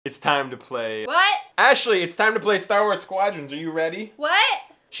It's time to play. What? Ashleigh, it's time to play Star Wars Squadrons. Are you ready? What?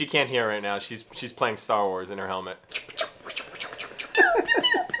 She can't hear right now. She's playing Star Wars in her helmet.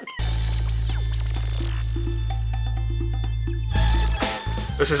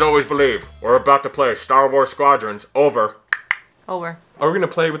 This is Always Believe. We're about to play Star Wars Squadrons. Over. Over. Are we gonna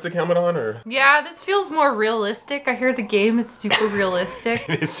play with the helmet on, or? Yeah, this feels more realistic. I hear the game is super realistic.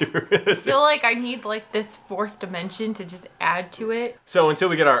 It is super I realistic. feel like I need like this fourth dimension to just add to it. So until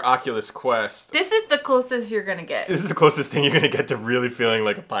we get our Oculus Quest, This is the closest you're gonna get. this is the closest thing you're gonna get to really feeling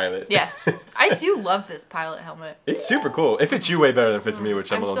like a pilot. Yes. I do love this pilot helmet. It's super cool. It fits you way better than it fits me,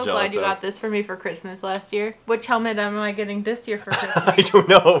 which I'm a little so jealous glad you of. got this for me for Christmas last year. Which helmet am I getting this year for Christmas? I don't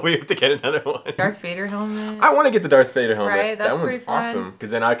know. We have to get another one. Darth Vader helmet. I want to get the Darth Vader helmet. Right, that's that one's pretty fun. awesome.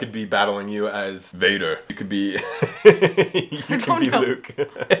 Because then I could be battling you as Vader. You could be. you could be know. Luke.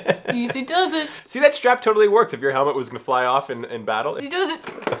 Easy does it. See, that strap totally works if your helmet was gonna fly off in battle. He does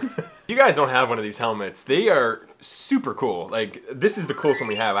it. You guys don't have one of these helmets. They are super cool. Like, this is the coolest one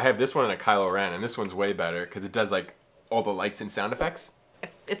we have. I have this one and a Kylo Ren, and this one's way better because it does like all the lights and sound effects.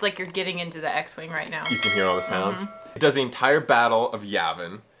 It's like you're getting into the X-Wing right now. You can hear all the sounds. It does the entire battle of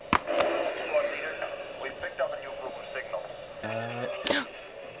Yavin.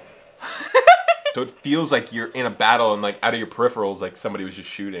 So it feels like you're in a battle and like out of your peripherals, like somebody was just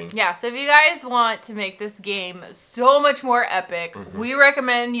shooting. Yeah, so if you guys want to make this game so much more epic, we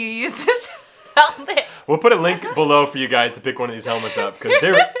recommend you use this helmet. We'll put a link below for you guys to pick one of these helmets up because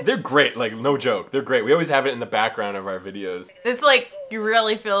they're great. Like, no joke, they're great. We always have it in the background of our videos. It's like you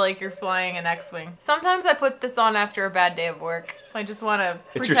really feel like you're flying an X-Wing. Sometimes I put this on after a bad day of work. I just want to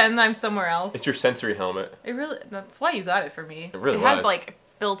pretend I'm somewhere else. It's your sensory helmet. It really, that's why you got it for me. It really has was. like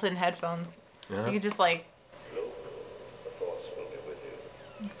built-in headphones. Yeah. You could just like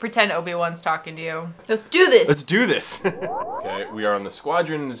pretend Obi-Wan's talking to you. Let's do this! Let's do this! Okay, we are on the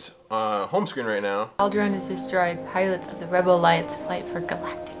Squadron's home screen right now. Alderaan is destroyed. Pilots of the Rebel Alliance fight for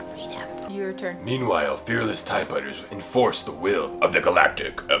galactic freedom. Your turn. Meanwhile, fearless TIE fighters enforce the will of the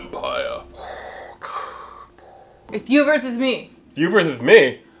Galactic Empire. It's you versus me. You versus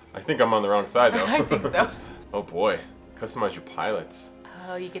me? I think I'm on the wrong side though. I think so. Oh boy. Customize your pilots.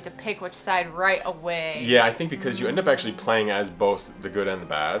 Oh, you get to pick which side right away. Yeah, I think because you end up actually playing as both the good and the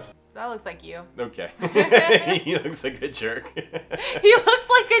bad. That looks like you. Okay. He looks like a jerk. He looks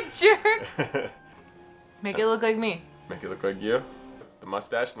like a jerk. Make it look like me. Make it look like you? The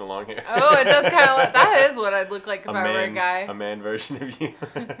mustache and the long hair. Oh, it does kind of look, that is what I'd look like if I were a guy. A man version of you.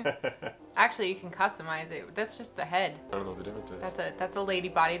 Actually, you can customize it. That's just the head. I don't know what the difference is. That's a lady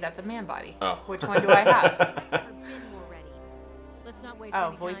body, that's a man body. Oh. Which one do I have? Let's not waste Oh, any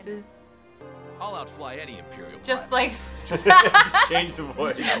time. voices. I'll outfly any Imperial Just pilot. like Just change the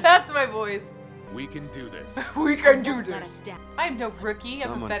voice. that's my voice. We can do this. We can do Let us this. down. I'm no rookie, I'm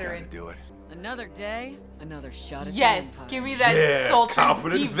a Someone's veteran. gotta do it. Another day, another shot at Yes, the Empire. give me that Yeah, sultry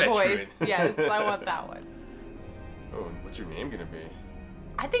confident deep veteran. voice. Yes, I want that one. Oh, what's your name gonna be?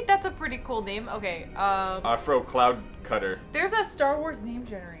 I think that's a pretty cool name. Okay, Afro Cloud Cutter. there's a Star Wars name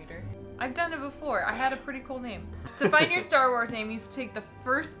generator. I've done it before. I had a pretty cool name. To find your Star Wars name, you take the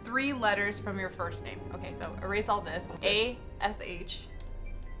first 3 letters from your first name. Okay, so erase all this. A-S-H.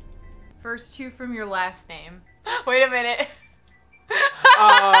 First 2 from your last name. Wait a minute.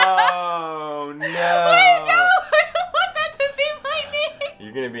 Oh no! Wait, no! I don't want that to be my name!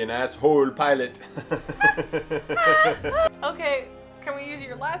 You're gonna be an asshole pilot. Okay, can we use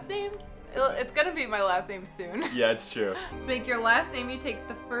your last name? It's gonna be my last name soon. Yeah, it's true. To make your last name, you take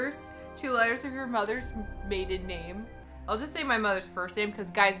the first 2 letters of your mother's maiden name. I'll just say my mother's first name because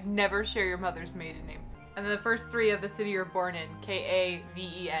guys never share your mother's maiden name. And then the first 3 of the city you're born in.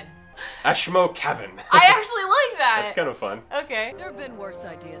 K-A-V-E-N. Ashmo Kevin. I actually like that. That's kind of fun. Okay. There have been worse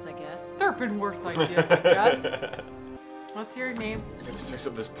ideas, I guess. There have been worse ideas, I guess. What's your name? Let's fix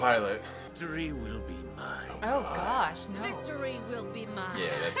up this pilot. Victory will be mine. Oh gosh, no. Victory will be mine. Yeah,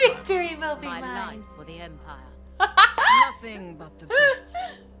 that's fine. Victory will be My mine. life for the Empire. Nothing but the best.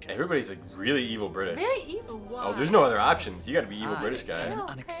 Everybody's like really evil British. Very evil. Oh, there's no other options. You gotta be evil British guy. Oh,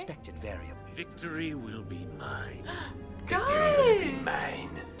 okay. Unexpected variable. Victory will be mine. Guys. Mine.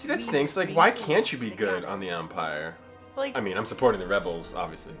 See, that stinks. Like, why can't you be good on the Empire? Like, I mean, I'm supporting the rebels,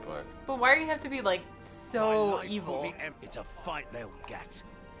 obviously, but but why do you have to be like so evil? It's a fight they'll get.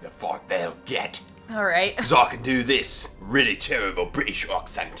 the fuck they'll get. All right. Cause I can do this really terrible British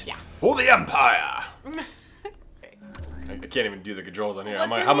accent. Yeah. For the Empire. I can't even do the controls on here. How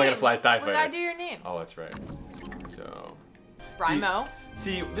am I gonna fly a TIE We gotta fighter? do your name. Oh, that's right. So. Brimo.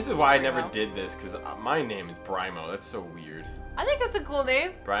 See, this is why I never Brimo. did this, because my name is Brimo. That's so weird. I think that's a cool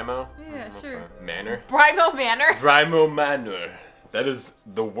name. Brimo? Yeah, sure. Manor? Brimo Manor. Brimo Manor. That is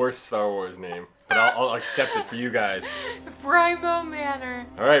the worst Star Wars name, but I'll accept it for you guys. Brymo Manor.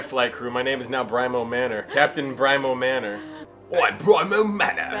 All right, flight crew. My name is now Brymo Manor. Captain Brymo Manor. Oh, I'm Brymo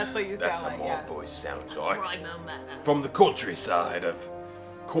Manor. That's what you sound That's like, what my yeah. voice sounds like. Brymo Manor. From the countryside of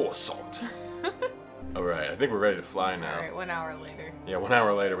Coruscant. All right, I think we're ready to fly now. All right, 1 hour later. Yeah, 1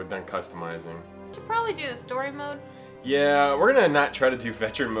 hour later, we're done customizing. Should probably do the story mode. Yeah, we're gonna not try to do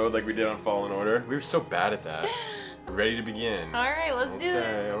veteran mode like we did on Fallen Order. We were so bad at that. We're ready to begin. All right, let's do this.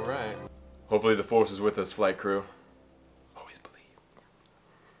 Okay, all right. Hopefully the Force is with us, flight crew. Always believe.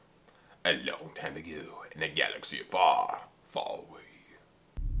 A long time ago, in a galaxy far, far away.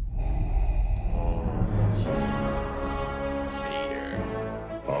 Oh, jeez.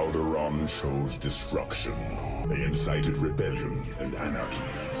 Vader. Alderaan chose destruction. They incited rebellion and anarchy.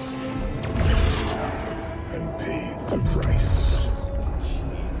 And paid the price.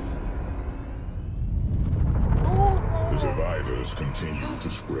 The survivors continue to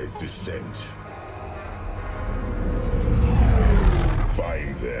spread dissent.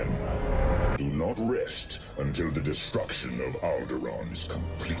 Find them. Do not rest until the destruction of Alderaan is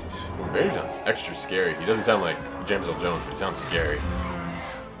complete. Vader sounds extra scary. He doesn't sound like James Earl Jones, but he sounds scary.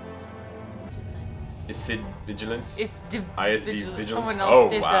 Is Sid Vigilance? It's ISD Vigilance? Someone else Oh,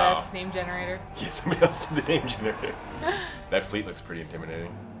 did wow. the name generator. Yeah, somebody else did the name generator. That fleet looks pretty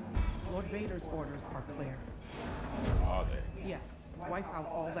intimidating. Lord Vader's orders are clear. Are they? Yes, wipe out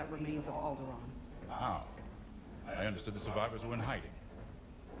all that remains of Alderaan. How? I understood the survivors were in hiding.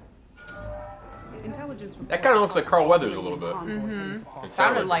 Intelligence That kinda looks like Carl Weathers a little bit. It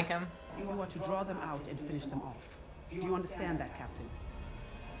Sounded like him. You are to draw them out and finish them off. Do you understand that, Captain?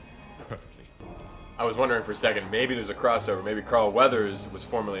 Perfectly. I was wondering for a second, maybe there's a crossover. Maybe Carl Weathers was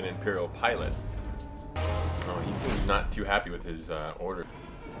formerly an Imperial pilot. Oh, he seems not too happy with his order.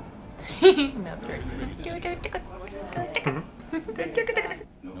 That's great.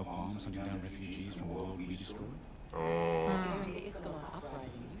 No palms hunting down refugees from world we destroyed? Oh. During the Iskalon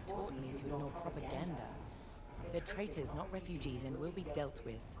uprising, you taught me to ignore propaganda. They're traitors, not refugees, and will be dealt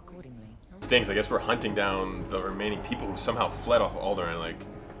with accordingly. Stinks. I guess we're hunting down the remaining people who somehow fled off Alderaan, like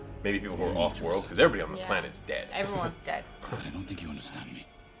maybe people who are off-world, because everybody on the Yeah. planet is dead. Everyone's dead. But I don't think you understand me.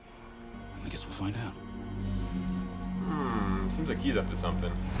 I guess we'll find out. Seems like he's up to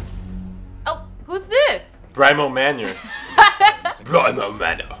something. Oh, who's this? Brymo Manor. Brymo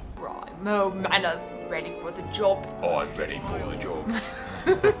Manor. Brymo Manor's ready for the job. Oh, I'm ready for the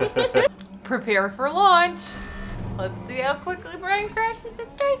job. Prepare for launch. Let's see how quickly Brian crashes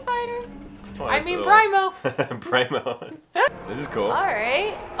at Strike Fighter. Oh, I mean little- Brymo. Brymo. This is cool.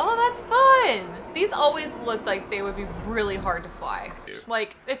 Alright. Oh, that's fun. These always looked like they would be really hard to fly.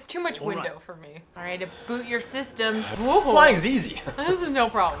 Like, it's too much window for me. Alright, to boot your system. Flying's easy. This is no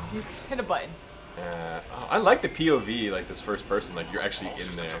problem. You just hit a button. Oh, I like the POV, like this first person, like you're actually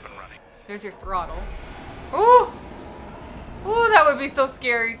in there. There's your throttle. Ooh! Ooh, that would be so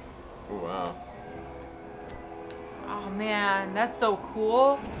scary. Oh, wow. Oh man, that's so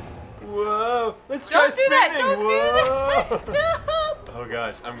cool. Whoa! Let's try Don't do that! spinning. Don't do that! Whoa. Stop! Oh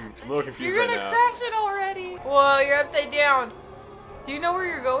gosh, I'm a little confused You're right gonna now. crash it already. Whoa, you're upside down. Do you know where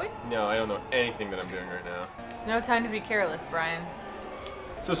you're going? No, I don't know anything that I'm doing right now. It's no time to be careless, Brian.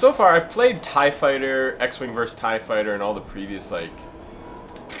 So far I've played TIE Fighter, X-Wing vs. TIE Fighter, and all the previous, like...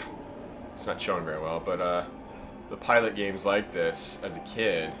 It's not showing very well, but the pilot games like this as a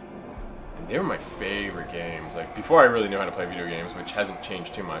kid. And they were my favorite games. Like, before I really knew how to play video games, which hasn't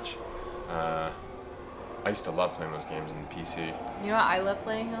changed too much. I used to love playing those games on the PC. You know what I love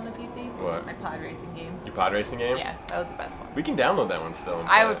playing on the PC? What? My pod racing game. Your pod racing game? Yeah, that was the best one. We can download that one still. And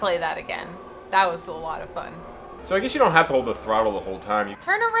I would play that again. That was a lot of fun. So I guess you don't have to hold the throttle the whole time.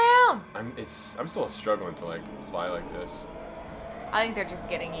 Turn around! I'm still struggling to like fly like this. I think they're just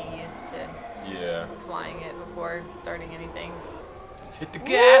getting you used to Yeah. flying it before starting anything. Let's hit the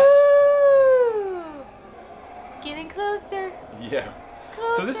gas! Woo! Getting closer. Yeah.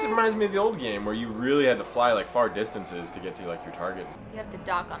 So this reminds me of the old game where you really had to fly like far distances to get to like your target. You have to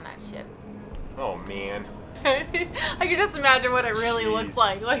dock on that ship. Oh man. I can just imagine what it really Jeez. looks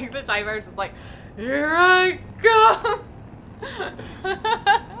like. Like the TIE Fighter's just like, here I go.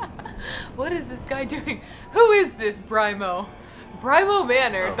 What is this guy doing? Who is this Brymo? Brymo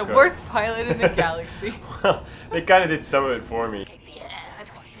Manor, Oh, the God. worst pilot in the galaxy. Well, they kind of did some of it for me. Yeah,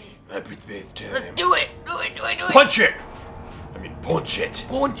 Hyperspace time. let's do it. Do it. Do it. Do it. Punch it! I mean, punch it.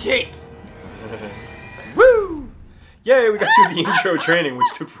 Punch it. Woo! Yay, we got through the intro training, which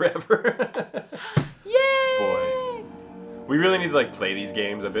took forever. Yay! Boy. We really need to like play these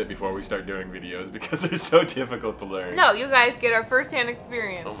games a bit before we start doing videos because they're so difficult to learn. No, you guys get our first-hand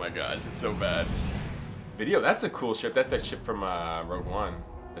experience. Oh my gosh, it's so bad. video. That's a cool ship. That's that ship from Rogue One,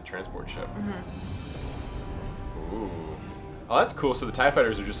 the transport ship. Ooh. Oh, that's cool. So the TIE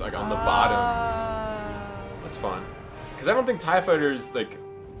fighters are just like on the bottom. That's fun. Because I don't think TIE fighters, like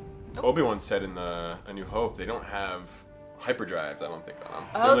Obi-Wan said in A New Hope, they don't have hyperdrives, I don't think, on them.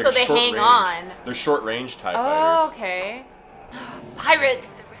 Oh, like so they hang on. They're short-range TIE Oh, fighters. okay.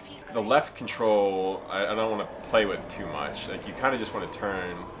 Pirates! The left control, I don't want to play with too much. Like, you kind of just want to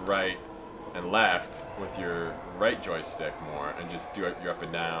turn right and left with your right joystick more and just do your up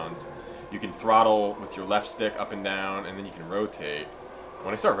and downs. You can throttle with your left stick up and down, and then you can rotate.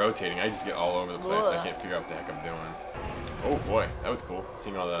 When I start rotating, I just get all over the place. I can't figure out what the heck I'm doing. Oh boy, that was cool.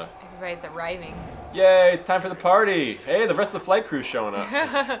 Seeing all the... Everybody's arriving. Yay, it's time for the party. Hey, the rest of the flight crew's showing up.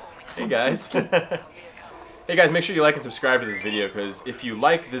 Hey guys. Hey guys, make sure you like and subscribe to this video, because if you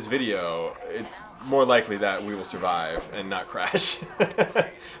like this video, it's more likely that we will survive and not crash.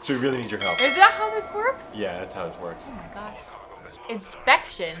 So we really need your help. Is that how this works? Yeah, that's how this works. Oh my gosh.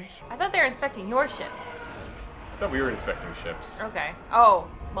 Inspection? I thought they were inspecting your ship. I thought we were inspecting ships. Okay. Oh,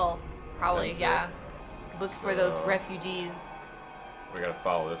 well, probably, Sensor. yeah. Look for those refugees. We gotta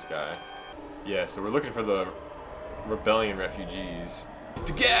follow this guy. Yeah, so we're looking for the rebellion refugees. Get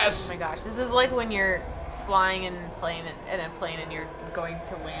the gas! Oh my gosh, this is like when you're flying in a plane and you're going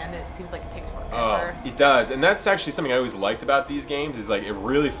to land. It seems like it takes forever. Oh, it does. And that's actually something I always liked about these games, is like it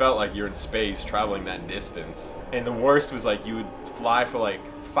really felt like you're in space traveling that distance. And the worst was like you would fly for like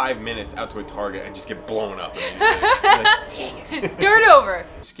 5 minutes out to a target and just get blown up immediately. Like, dang it. Start over.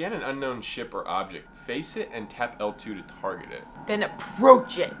 Scan an unknown ship or object. Face it and tap L2 to target it. Then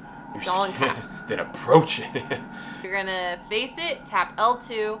approach it. It's all in caps. Then approach it. You're gonna face it, tap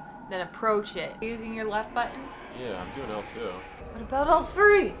L2, then approach it. Using your left button? Yeah, I'm doing L2. What about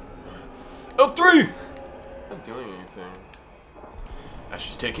L3? L3! Not doing anything. Ash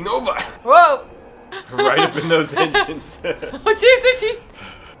is taking over. Whoa! Right up in those engines. Oh, Jesus,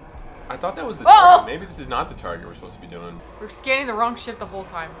 I thought that was the Uh-oh. target. Maybe this is not the target we're supposed to be doing. We're scanning the wrong ship the whole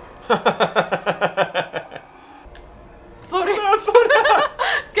time. Slow down. No, slow down.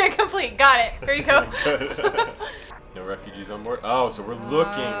 It's good, complete. Got it. There you go. No refugees on board? Oh, so we're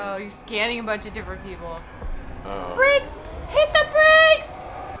looking. Oh, you're scanning a bunch of different people. Oh. Brakes! Hit the brakes!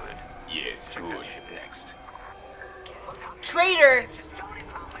 Yes, good. Traitor!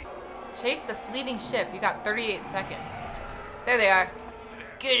 Chase the fleeting ship. You got 38 seconds. There they are.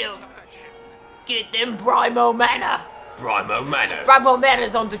 Get him. Get them Brimo Manor. Brimo Manor. Brimo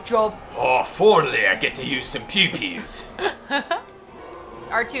Manor's on the job. Oh, finally I get to use some pew-pews.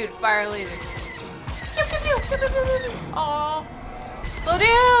 R2 to fire laser. Aww. Slow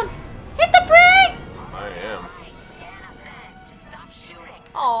down. Hit the brakes. I am.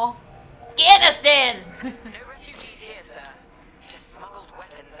 Aw. Scan us then. No refugees here, sir. Just smuggled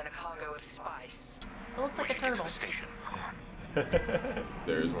weapons and a cargo of spice. It looks like a turtle.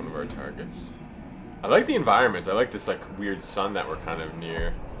 There's one of our targets. I like the environments. I like this like weird sun that we're kind of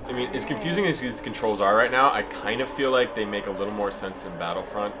near. I mean, as confusing as these controls are right now, I kind of feel like they make a little more sense than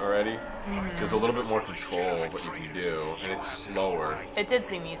Battlefront already. There's a little bit more control of what you can do, and it's slower. It did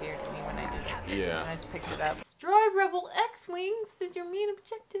seem easier to me when I did it. Yeah. And I just picked it up. Destroy Rebel X-Wings is your main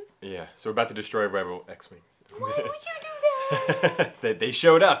objective. Yeah, so we're about to destroy Rebel X-Wings. Why would you do that? They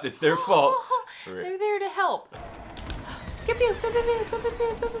showed up. It's their fault. They're there to help. Pew, pew, pew, pew, pew, pew, pew,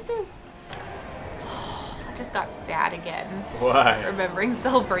 pew, pew, pew. I just got sad again. Why? Remembering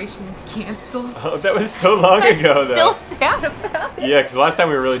Celebrations canceled. Oh, that was so long ago, though. Still sad about it. Yeah, because last time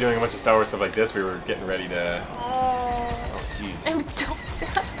we were really doing a bunch of Star Wars stuff like this, we were getting ready to... Oh, jeez. I'm still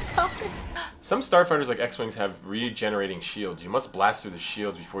sad about it. Some starfighters like X-Wings have regenerating shields. You must blast through the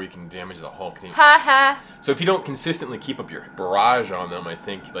shields before you can damage the hull. Ha ha. So if you don't consistently keep up your barrage on them, I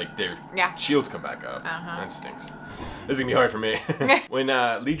think like their shields come back up. That stinks. This is gonna be hard for me. When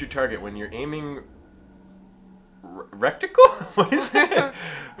lead your target when you're aiming. Rectical? What is it?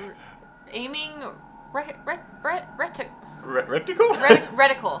 Aiming Reticle?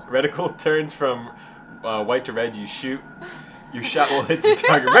 reticle. Reticle turns from white to red. You shoot. Your shot will hit the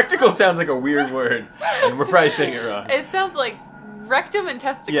target. Recticle sounds like a weird word, and we're probably saying it wrong. It sounds like rectum and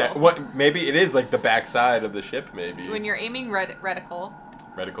testicle. Yeah, what? Maybe it is like the backside of the ship. Maybe. When you're aiming reticle.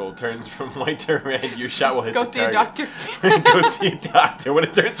 Reticle turns from white to red. Your shot will hit the target. Go see a doctor. Go see a doctor. When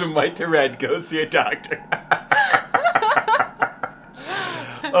it turns from white to red, go see a doctor.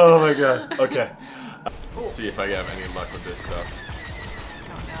 Oh my god. Okay. Let's see if I have any luck with this stuff.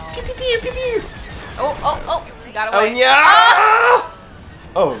 Oh no. Pew, pew, pew, pew, pew. Oh. I got away. Oh, yeah!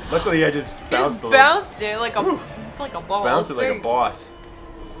 Oh, luckily I just bounced a little. Bounced it like a... It's like a ball. Bounced it like a boss.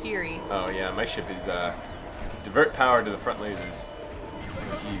 Sphery. Oh yeah, my ship is divert power to the front lasers.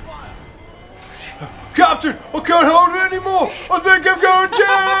 Oh jeez. Captain, I can't hold it anymore. I think I'm going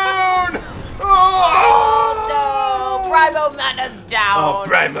down. Oh no! Brimo Mana's down. Oh,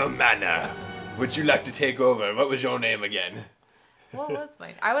 Brimo Mana. Would you like to take over? What was your name again? What was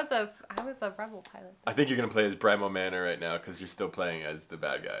mine? I was a rebel pilot. I think you're gonna play as Brimo Mana right now because you're still playing as the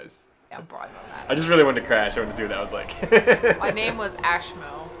bad guys. Yeah, Brimo Mana. I just really wanted to crash. I wanted to see what that was like. My name was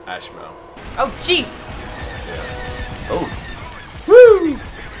Ashmo. Ashmo. Oh jeez. Yeah. Oh. Woo!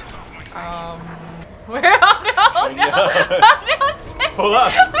 Where? Oh no! Oh no! Shit. Pull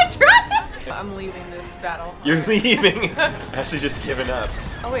up. I'm trying. I'm leaving this battle. You're leaving. Ashley's just giving up.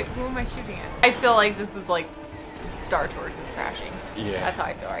 Oh wait, who am I shooting at? I feel like this is like Star Wars is crashing. Yeah. That's how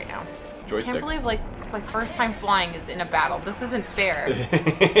I feel right now. Joystick. I can't believe like my first time flying is in a battle. This isn't fair.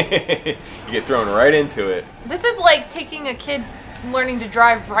 You get thrown right into it. This is like taking a kid learning to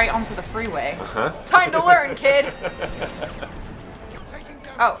drive right onto the freeway. Uh-huh. Time to learn, kid.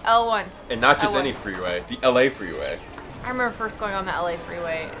 Oh, L1. And not just L1. any freeway, the LA freeway. I remember first going on the LA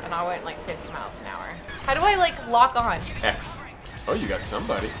freeway and I went like 50 miles an hour. How do I like lock on? X. Oh, you got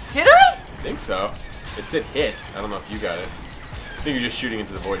somebody. Did I? I think so. It said hit. I don't know if you got it. I think you're just shooting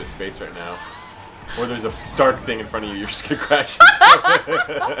into the void of space right now. Or there's a dark thing in front of you you're just gonna crash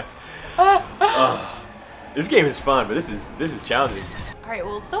into. Oh, this game is fun, but this is challenging. Alright,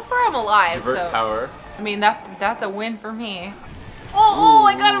 well so far I'm alive, Divert so power. I mean that's a win for me. Oh,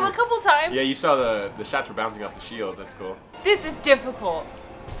 I got him a couple times. Yeah, you saw the shots were bouncing off the shields. That's cool. This is difficult.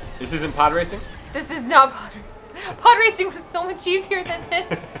 This isn't pod racing? This is not pod racing. Pod racing was so much easier than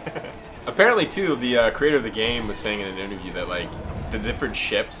this. Apparently, too, the creator of the game was saying in an interview that, like, the different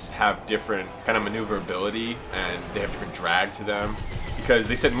ships have different kind of maneuverability and they have different drag to them. Because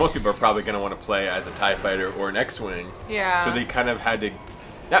they said most people are probably going to want to play as a TIE fighter or an X-Wing. Yeah. So they kind of had to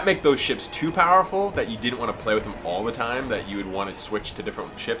not make those ships too powerful that you didn't want to play with them all the time, that you would want to switch to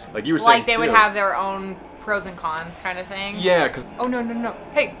different ships. Like you were saying, like they would have their own pros and cons kind of thing. Yeah, because... Oh, no, no, no.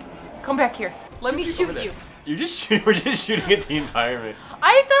 Hey, come back here. Let me shoot you. You're just shooting, we're just shooting at the environment.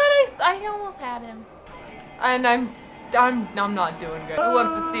 I thought I almost had him. And I'm not doing good. Who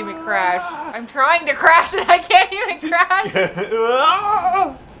wants to see me crash? I'm trying to crash and I can't even crash.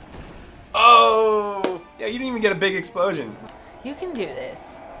 Oh! Yeah, you didn't even get a big explosion. You can do this.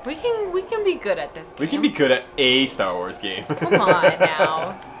 We can be good at this game. We can be good at a Star Wars game. Come on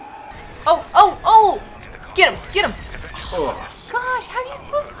now. Oh! Get him! Oh. Gosh, how are you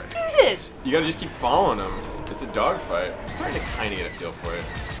supposed to do this? You gotta just keep following him. It's a dogfight. I'm starting to kind of get a feel for it.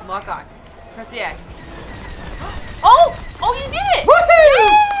 Lock on. Press the X. Oh, you did it! Woohoo!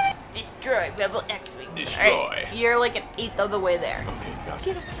 Yay! Destroy Rebel X-Wing. Destroy. Right, you're like an eighth of the way there. Okay, got it.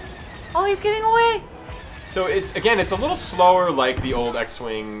 Get him. Oh, he's getting away. So it's a little slower like the old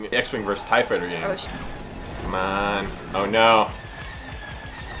X-Wing versus TIE Fighter games. Oh, come on. Oh no.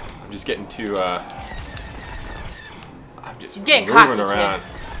 I'm just getting too I'm just getting moving cocky, around.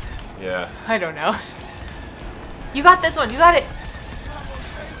 Yeah. I don't know. You got this one. You got it.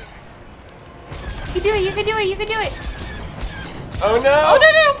 You can do it. You can do it. You can do it. Oh no! Oh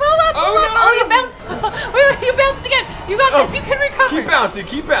no! Pull up! Oh, Pull up! no. Oh, you bounced! Wait, you bounced again! You got this! You can recover! Keep bouncing!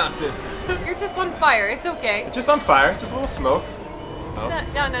 Keep bouncing! You're just on fire. It's okay. It's just on fire. It's just a little smoke. Oh.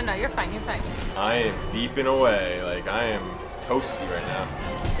 No. You're fine. You're fine. I am beeping away. Like, I am toasty right now.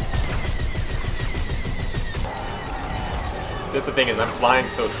 That's the thing is, I'm flying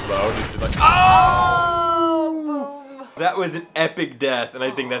so slow just to like... Oh! Boom! That was an epic death, and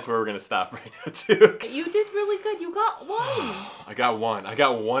I think that's where we're going to stop right now, too. You did really good. You got one. I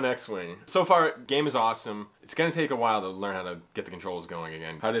got one X-Wing. So far, game is awesome. It's going to take a while to learn how to get the controls going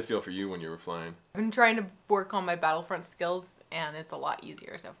again. How did it feel for you when you were flying? I've been trying to work on my Battlefront skills, and it's a lot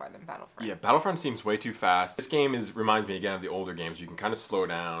easier so far than Battlefront. Yeah, Battlefront seems way too fast. This game reminds me again of the older games. You can kind of slow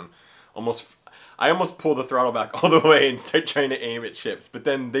down. I almost pull the throttle back all the way and start trying to aim at ships, but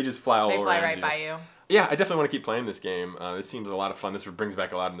then they just fly all over. They fly right by you. Yeah, I definitely want to keep playing this game. This seems a lot of fun. This brings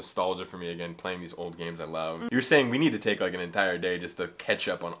back a lot of nostalgia for me again, playing these old games I love. You're saying we need to take like an entire day just to catch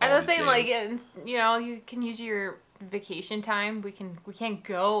up on all these games. I was saying like, you know, you can use your vacation time. We can't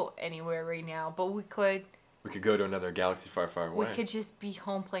go anywhere right now, but we could. We could go to another galaxy far, far away. We could just be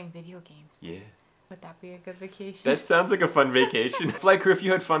home playing video games. Yeah. Would that be a good vacation? That sounds like a fun vacation. Flight Crew, if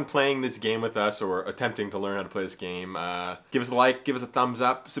you had fun playing this game with us or attempting to learn how to play this game, give us a like, give us a thumbs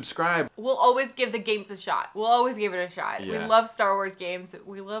up, subscribe. We'll always give the games a shot. We'll always give it a shot. Yeah. We love Star Wars games.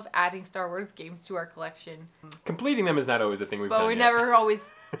 We love adding Star Wars games to our collection. Completing them is not always a thing we've done But we yet. never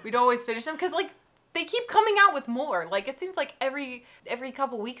always, we don't always finish them because like they keep coming out with more. Like, it seems like every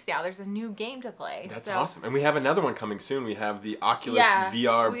couple weeks now there's a new game to play. That's awesome. And we have another one coming soon. We have the Oculus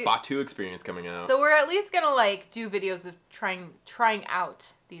VR Batu experience coming out. So we're at least gonna like do videos of trying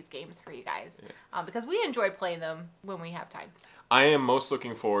out these games for you guys, because we enjoy playing them when we have time. I am most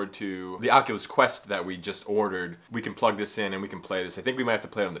looking forward to the Oculus Quest that we just ordered. We can plug this in and we can play this. I think we might have to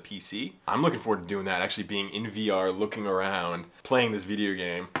play it on the PC. I'm looking forward to doing that, actually being in VR, looking around, playing this video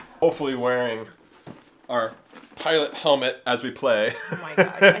game. Hopefully wearing our pilot helmet as we play. Oh my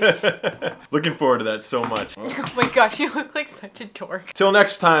gosh. Looking forward to that so much. Oh my gosh, you look like such a dork. Till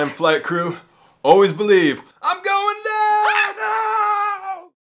next time, flight crew, always believe I'm going!